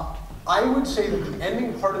 I would say that the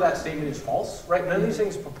ending part of that statement is false, right? None of these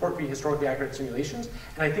things purport to be historically accurate simulations,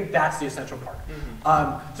 and I think that's the essential part.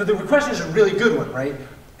 So the question is a really good one, right?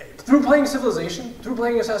 Through playing Civilization, through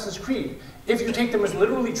playing Assassin's Creed, if you take them as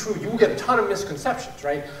literally true, you will get a ton of misconceptions,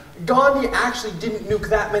 right? Gandhi actually didn't nuke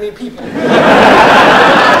that many people.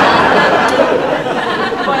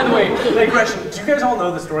 By the way, digression, do you guys all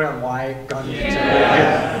know the story on why Gandhi didn't?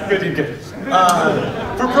 Yeah. Good.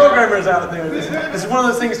 For programmers out there, this is one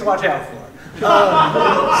of those things to watch out for.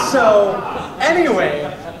 So,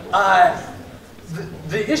 anyway,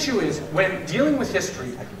 the issue is, when dealing with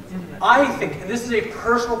history, I think, and this is a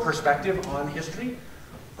personal perspective on history,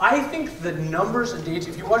 I think the numbers and dates,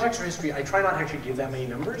 if you watch extra history, I try not to actually give that many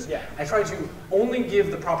numbers. Yeah. I try to only give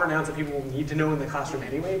the proper nouns that people will need to know in the classroom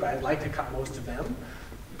anyway, but I'd like to cut most of them.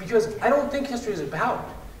 Because I don't think history is about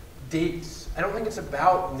dates. I don't think it's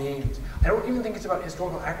about names. I don't even think it's about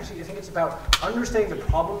historical accuracy. I think it's about understanding the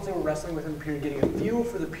problems they were wrestling with in the period, getting a feel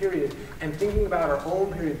for the period, and thinking about our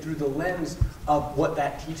own period through the lens of what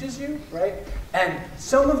that teaches you, right? And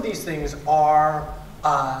some of these things are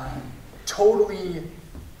totally...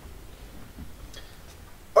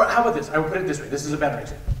 Or how about this? I will put it this way. This is a better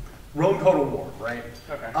example. Rome Total War, right?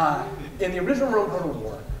 Okay. In the original Rome Total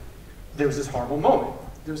War, there was this horrible moment.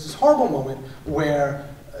 There was this horrible moment where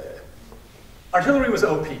artillery was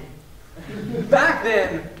OP. Back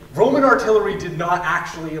then, Roman artillery did not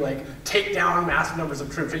actually take down massive numbers of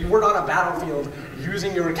troops. You weren't on a battlefield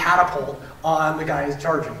using your catapult on the guys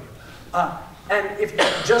charging you. And if you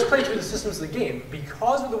just play through the systems of the game,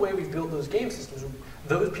 because of the way we've built those game systems,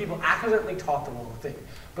 those people accidentally taught the wrong thing.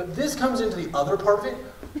 But this comes into the other part of it.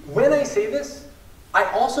 When I say this, I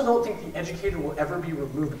also don't think the educator will ever be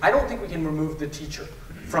removed. I don't think we can remove the teacher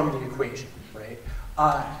from the equation, right?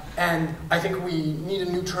 And I think we need a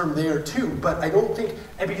new term there too, but I don't think,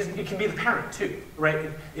 and because it can be the parent too, right?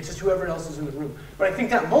 It's just whoever else is in the room. But I think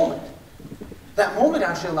that moment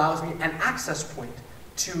actually allows me an access point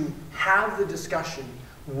to have the discussion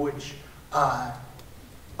which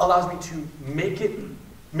allows me to make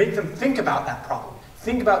them think about that problem,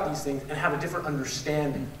 think about these things, and have a different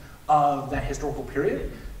understanding of that historical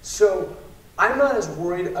period. So I'm not as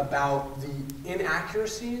worried about the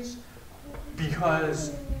inaccuracies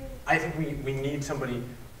because I think we need somebody.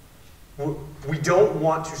 We don't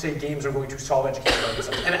want to say games are going to solve education by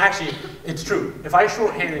themselves. And actually, it's true. If I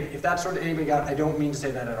shorthanded, if that's sort of anybody got, I don't mean to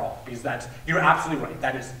say that at all, because you're absolutely right.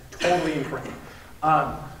 That is totally incorrect.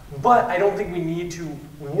 But I don't think we need to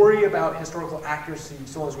worry about historical accuracy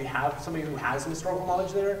so long as we have somebody who has some historical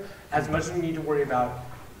knowledge there, as much as we need to worry about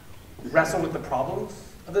wrestle with the problems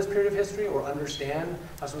of this period of history or understand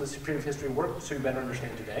how some of this period of history worked so you better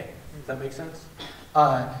understand today. Does that make sense?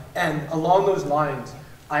 And along those lines,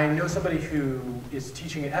 I know somebody who is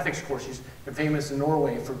teaching an ethics course. He's famous in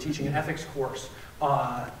Norway for teaching an ethics course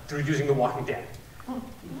through using The Walking Dead.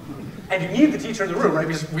 And you need the teacher in the room, right?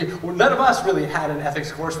 Because none of us really had an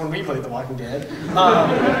ethics course when we played The Walking Dead.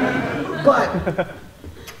 But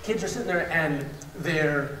kids are sitting there and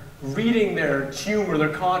they're reading their Hume or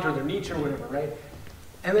their Kant or their Nietzsche or whatever, right?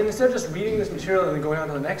 And then instead of just reading this material and then going on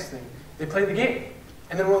to the next thing, they play the game.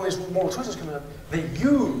 And then when these moral choices come up, they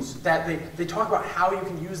use that, they talk about how you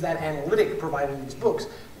can use that analytic provided in these books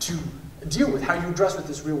to deal with how you address with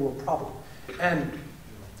this real world problem. And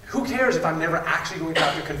who cares if I'm never actually going to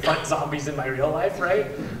have to confront zombies in my real life,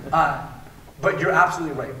 right? But you're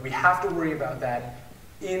absolutely right. We have to worry about that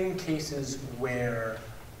in cases where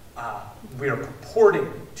we are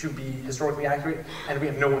purporting to be historically accurate and we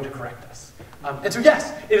have no one to correct us. And so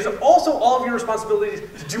yes, it is also all of your responsibilities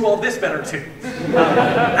to do all this better too.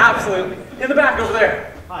 Absolutely. In the back over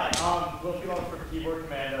there. Hi, Will Felon for Keyboard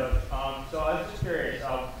Commando. So I was just curious,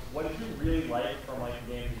 what did you really like from like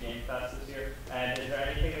the GameFest this year? And is there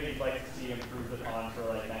anything that you'd like to see improved upon for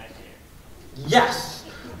like next year? Yes.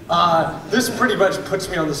 This pretty much puts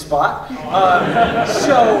me on the spot.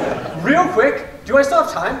 So real quick, do I still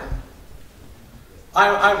have time?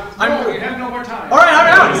 No, you have no more time. All right, I'm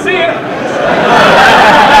out. See ya.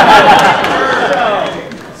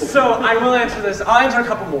 So I will answer this. I'll answer a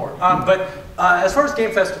couple more. But as far as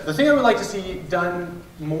GameFest, the thing I would like to see done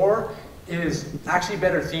more is actually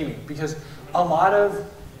better theming, because a lot of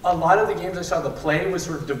the games I saw, the play was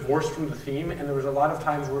sort of divorced from the theme, and there was a lot of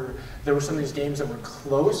times where there were some of these games that were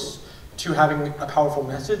close to having a powerful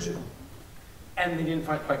message, and they didn't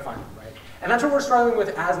quite find it, right? And that's what we're struggling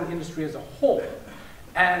with as an industry as a whole.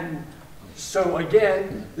 And so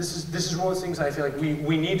again, this is one of the things I feel like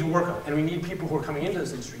we need to work on, and we need people who are coming into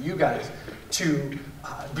this industry, you guys, to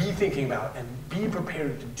be thinking about and be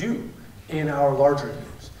prepared to do in our larger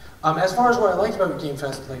games. As far as what I liked about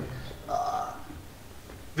GameFest, like,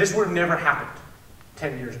 this would have never happened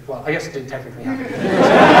 10 years. Well, I guess it did technically happen. So,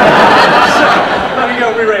 let me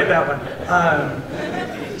go rewrite that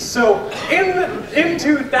one. So in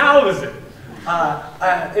 2000.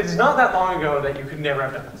 It is not that long ago that you could never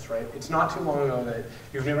have done this, right? It's not too long ago that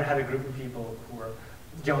you've never had a group of people who were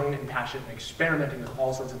young and passionate and experimenting with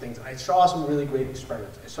all sorts of things. I saw some really great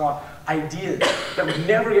experiments. I saw ideas that would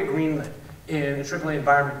never get greenlit in a AAA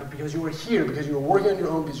environment, but because you were here, because you were working on your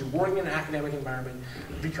own, because you're working in an academic environment,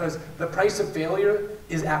 because the price of failure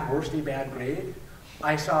is at worst a bad grade,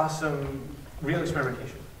 I saw some real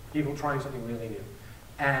experimentation, people trying something really new.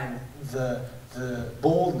 And the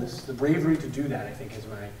boldness, the bravery to do that, I think, is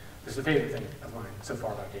the favorite thing of mine so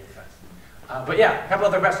far about GameFest. But yeah, a couple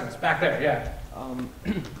other questions back there. Yeah.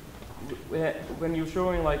 When you're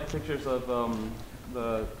showing like pictures of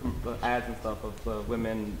the ads and stuff of the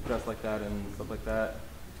women dressed like that and stuff like that,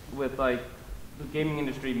 with like the gaming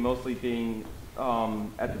industry mostly being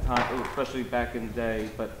at the time, especially back in the day,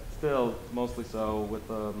 but still mostly so with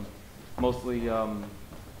mostly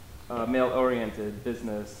male-oriented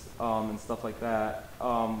business and stuff like that.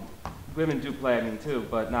 Women do play, I mean, too,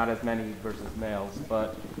 but not as many versus males.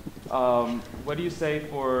 But what do you say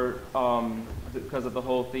for, because of the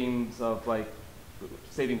whole themes of like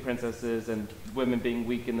saving princesses and women being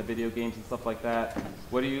weak in the video games and stuff like that?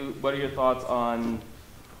 What are your thoughts on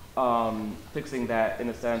fixing that in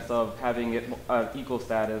a sense of having it equal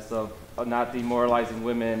status of not demoralizing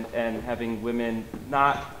women and having women,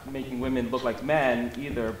 not making women look like men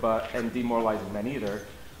either, and demoralizing men either,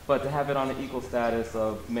 but to have it on an equal status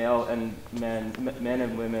of male and men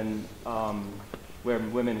and women, where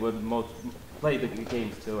women would most play the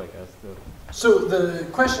games too, I guess, too. So the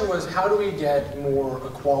question was, how do we get more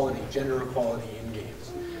equality, gender equality in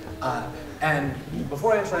games? And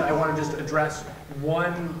before I answer that, I want to just address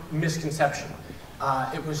one misconception.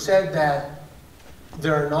 It was said that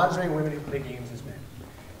there are not as many women who play games as men.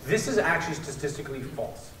 This is actually statistically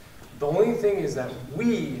false. The only thing is that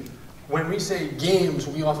when we say games,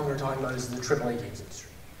 what we often are talking about is the AAA games industry.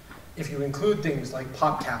 If you include things like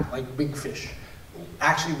PopCap, like Big Fish,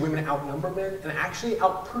 actually women outnumber men and actually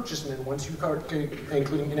outpurchase men once you start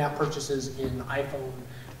including in-app purchases in iPhone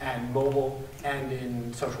and mobile and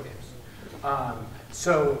in social games.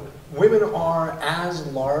 So women are as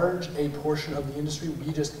large a portion of the industry.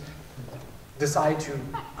 We just decide to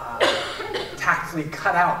tactfully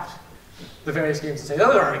cut out the various games and say,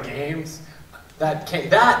 those aren't games. That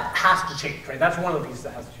has to change, right? That's one of the pieces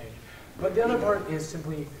that has to change. But the other part is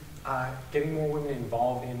simply getting more women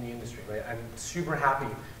involved in the industry, right? I'm super happy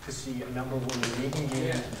to see a number of women making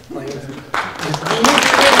games, playing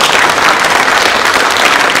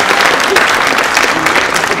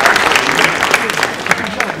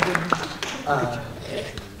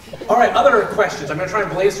all right, other questions. I'm going to try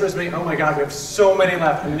and blaze through as many. Oh my God, we have so many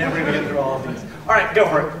left. I'm never going to get through all of these. All right, go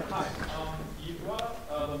for it. Hi. You brought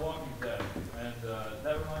up The Walking Dead, and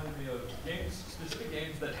that reminded me of specific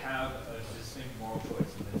games that have a distinct moral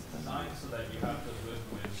choice, and it's designed so that you have to live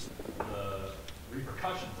with the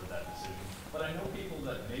repercussions of that decision. But I know people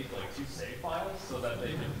that make like 2 save files so that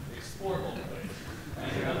they can explore both ways.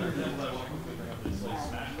 And another example I want to quickly bring up is like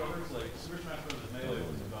Smash Brothers. Like Super Smash Brothers Melee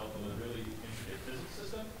was developed with a really intricate physics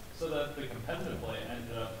system, so that the competitive play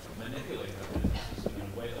ended up manipulating the physics system in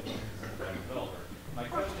a way that wasn't considered by the developer. My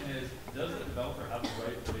question is, does the developer have the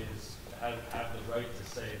right to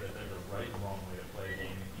say that there's a right and wrong way to play a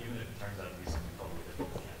game, even if it turns out to be something totally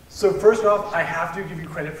different? So first off, I have to give you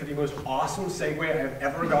credit for the most awesome segue I have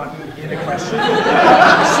ever gotten in a question.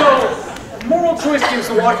 So, moral choice games,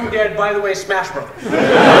 The Walking Dead, by the way, Smash Brothers.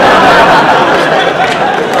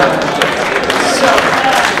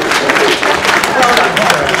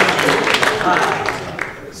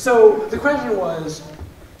 So the question was,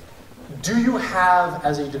 do you have,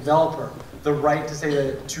 as a developer, the right to say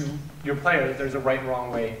that to your player that there's a right and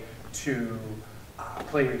wrong way to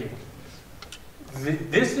play your game?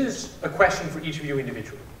 This is a question for each of you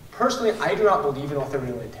individually. Personally, I do not believe in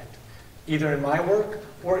authorial intent, either in my work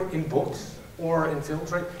or in books or in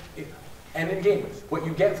films, right? And in games. What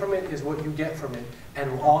you get from it is what you get from it,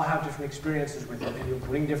 and we'll all have different experiences with it, and you'll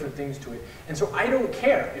bring different things to it. And so I don't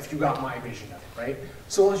care if you got my vision of it, right?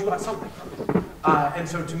 So long as you got something from it. And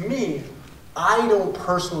so to me, I don't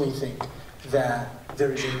personally think that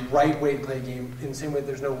there is a right way to play a game in the same way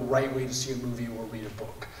there's no right way to see a movie or read a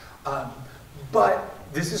book. But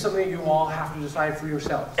this is something you all have to decide for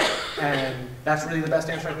yourselves. And that's really the best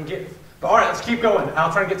answer I can give. But all right, let's keep going.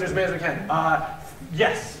 I'll try and get through as many as we can.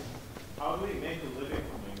 Yes? How do we make a living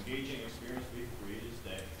from an engaging experience we've created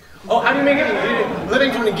today? Oh, how do you make a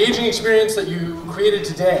living from an engaging experience that you created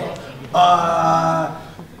today?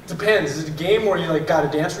 Depends. Is it a game where you like got a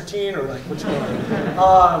dance routine or like what's going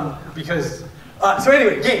on? So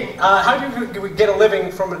anyway, game. How do you get a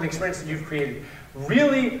living from an experience that you've created?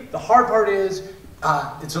 Really, the hard part is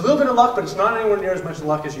it's a little bit of luck, but it's not anywhere near as much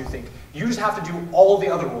luck as you think. You just have to do all the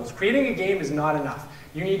other roles. Creating a game is not enough.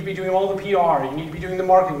 You need to be doing all the PR, you need to be doing the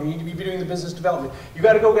marketing, you need to be doing the business development. You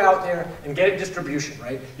got to go out there and get a distribution,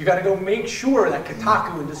 right? You got to go make sure that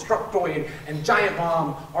Kotaku and Destructoid and Giant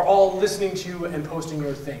Bomb are all listening to you and posting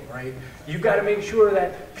your thing, right? You've got to make sure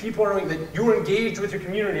that people are that you're engaged with your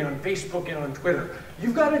community on Facebook and on Twitter.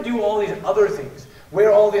 You've got to do all these other things.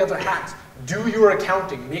 Wear all the other hats. Do your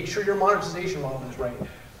accounting. Make sure your monetization model is right.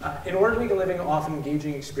 In order to make a living off an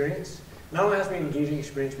engaging experience, not only has to be an engaging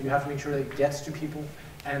experience, but you have to make sure that it gets to people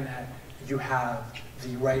and that you have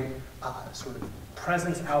the right sort of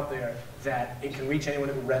presence out there that it can reach anyone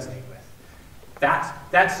it will resonate with.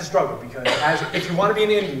 That's the struggle, because if you want to be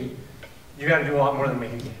an indie, you got to do a lot more than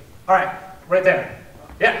make a game. All right, right there.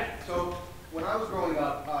 Yeah? So when I was growing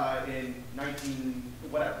up in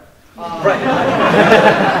whatever. Right.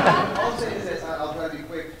 All I'm saying is this, I'll try to be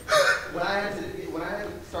quick. When I had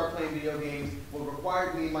to start playing video games, what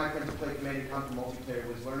required me and my friends to play Command & Conquer multiplayer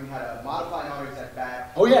was learning how to modify an auto at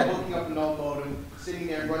bat, hooking up a null modem, sitting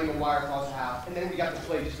there and running a wire across the house, and then we got to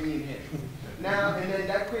play just me and him. And then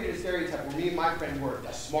that created a stereotype where me and my friend were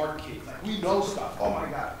the smart kids, like we know stuff, oh my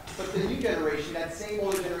god. But the new generation, that same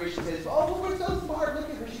older generation says, oh, well, we're so smart, look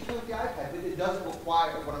at her, she can with the iPad. But it doesn't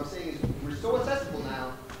require, what I'm saying is we're so accessible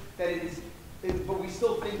now that but we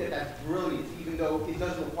still think that that's brilliant, even though it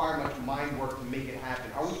doesn't require much mind work to make it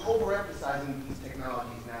happen. Are we overemphasizing these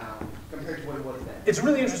technologies now compared to what it was then? It's a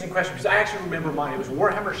really interesting question, because I actually remember mine. It was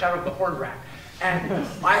Warhammer Shadow of the Hornwrack. And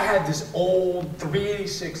I had this old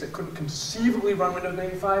 386 that couldn't conceivably run Windows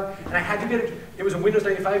 95, and I had to get it. It was a Windows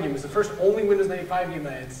 95 game. It was the first only Windows 95 game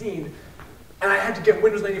that I had seen. And I had to get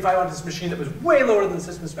Windows 95 onto this machine that was way lower than the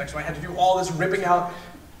system spec, so I had to do all this ripping out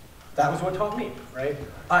That was what taught me, right?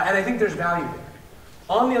 And I think there's value there.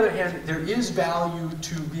 On the other hand, there is value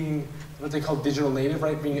to being what they call digital native,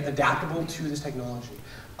 right? Being adaptable to this technology.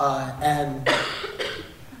 And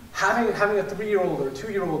having a 3-year-old or a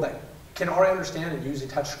 2-year-old that can already understand and use a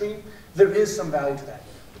touchscreen, there is some value to that.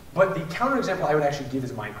 But the counterexample I would actually give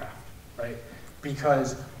is Minecraft, right?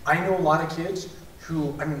 Because I know a lot of kids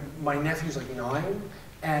who, I mean, my nephew's like 9,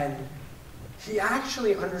 and he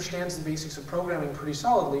actually understands the basics of programming pretty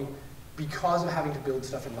solidly because of having to build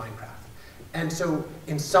stuff in Minecraft. And so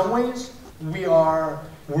in some ways, we're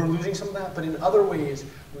losing some of that, but in other ways,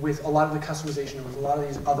 with a lot of the customization and with a lot of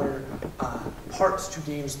these other parts to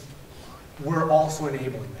games, we're also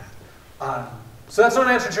enabling that. So that's not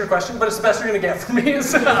an answer to your question, but it's the best you're going to get from me,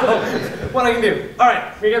 so what I can do. All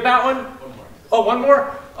right, can we get that one? One more. Oh, one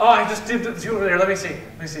more? Oh, I just did the 2 over there. Let me see.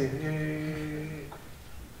 Let me see.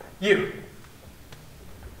 You.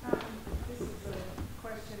 This is a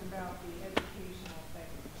question about the educational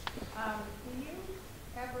thing. Do you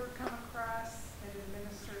ever come across an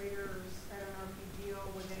administrators, I don't know if you deal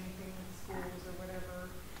with anything with schools or whatever,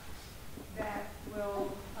 that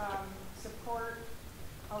will support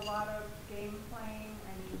a lot of game playing,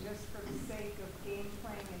 I mean, just for the sake of game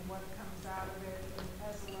playing and what comes out of it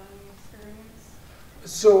as a learning experience?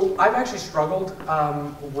 So I've actually struggled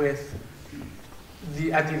with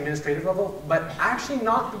at the administrative level, but actually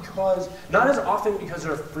not as often because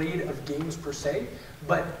they're afraid of games per se,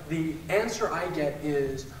 but the answer I get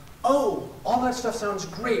is, oh, all that stuff sounds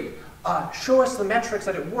great. Show us the metrics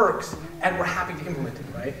that it works, and we're happy to implement it,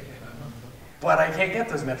 right? But I can't get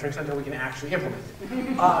those metrics until we can actually implement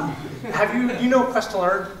it. You know Quest to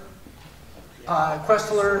Learn? Quest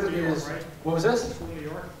to Learn is, what was this?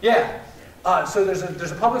 Yeah. So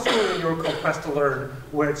there's a public school in New York called Quest to Learn,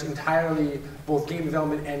 where it's entirely both game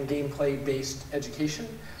development and gameplay-based education.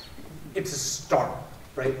 It's a start,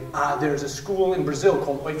 right? There's a school in Brazil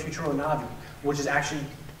called Oi Futuro Navi, which is actually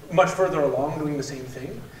much further along doing the same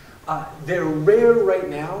thing. They're rare right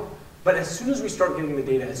now, but as soon as we start getting the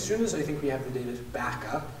data, as soon as I think we have the data to back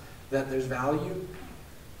up that there's value,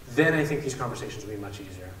 then I think these conversations will be much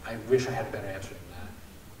easier. I wish I had a better answer than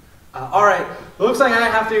that. All right, it looks like I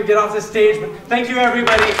have to get off this stage, but thank you,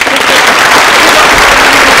 everybody.